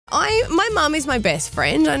My mum is my best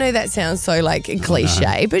friend. I know that sounds so like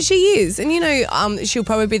cliche, but she is. And she'll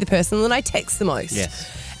probably be the person that I text the most.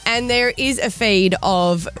 Yes. And there is a feed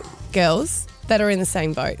of girls that are in the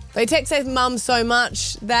same boat. They text their mum so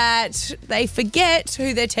much that they forget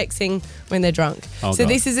who they're texting when they're drunk. Oh, so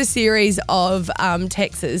God. this is a series of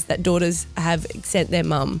texts that daughters have sent their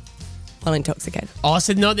mum while intoxicated. Oh,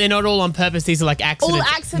 so they're not all on purpose. These are like accidents.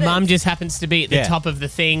 All accidents. Mum just happens to be at the top of the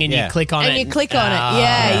thing and you click on it. And you click on it.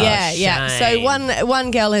 Yeah. So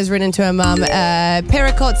one girl has written to her mum,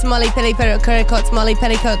 pericots, molly, pericots, molly,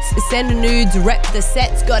 petticoats, send nudes, rep the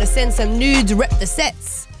sets. Got to send some nudes, rep the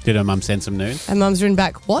sets. Did her mum send some nudes? Her mum's written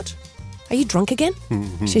back, what? Are you drunk again?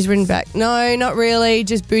 She's written back, no, not really.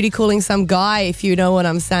 Just booty calling some guy, if you know what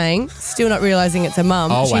I'm saying. Still not realising it's a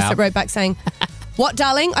mum. Oh, She wrote back saying, what,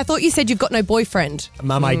 darling? I thought you said you've got no boyfriend.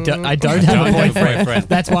 Mum, I don't have a boyfriend.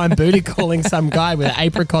 That's why I'm booty calling some guy with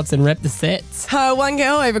apricots and rep the sets. One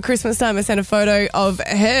girl over Christmas time has sent a photo of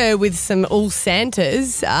her with some all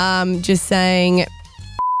Santas, just saying,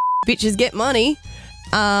 bitches get money.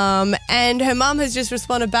 And her mum has just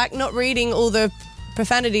responded back, not reading all the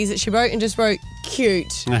profanities that she wrote, and just wrote,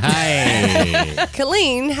 cute. Hey.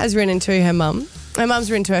 Colleen has written to her mum. Her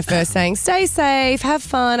mum's written to her first saying, stay safe, have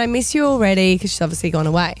fun, I miss you already, because she's obviously gone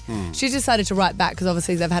away. She's decided to write back because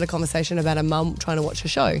obviously they've had a conversation about her mum trying to watch a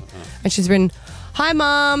show. And she's written, hi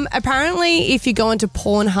mum, apparently if you go into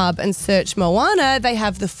Pornhub and search Moana, they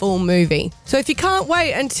have the full movie. So if you can't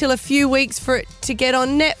wait until a few weeks for it to get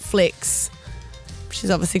on Netflix... She's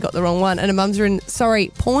obviously got the wrong one. And her mum's written,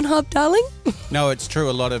 sorry, Pornhub, darling? No, it's true.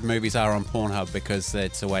 A lot of movies are on Pornhub because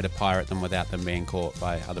it's a way to pirate them without them being caught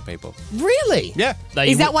by other people. Really? Yeah.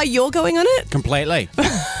 Is that why you're going on it? Completely.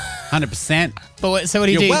 100%. But so what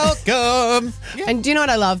do you do? You're welcome. Yeah. And do you know what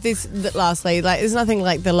I love? Lastly, there's nothing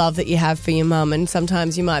like the love that you have for your mum. And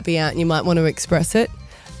sometimes you might be out and you might want to express it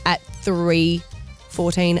at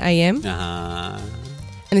 3:14 a.m. Uh-huh.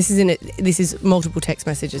 And this is multiple text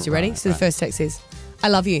messages. You ready? So the first text is, I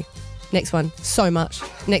love you. Next one, so much.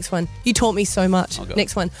 Next one, you taught me so much. Oh, God.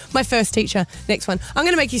 Next one, my first teacher. Next one, I'm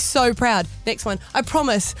going to make you so proud. Next one, I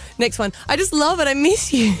promise. Next one, I just love it. I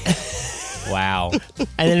miss you. Wow. And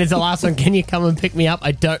then there's the last one, can you come and pick me up?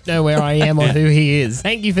 I don't know where I am or who he is.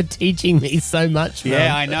 Thank you for teaching me so much, Mum.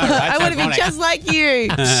 Yeah, I know. Right? I want to be just like you.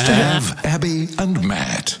 Stav, Abby and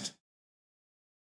Matt.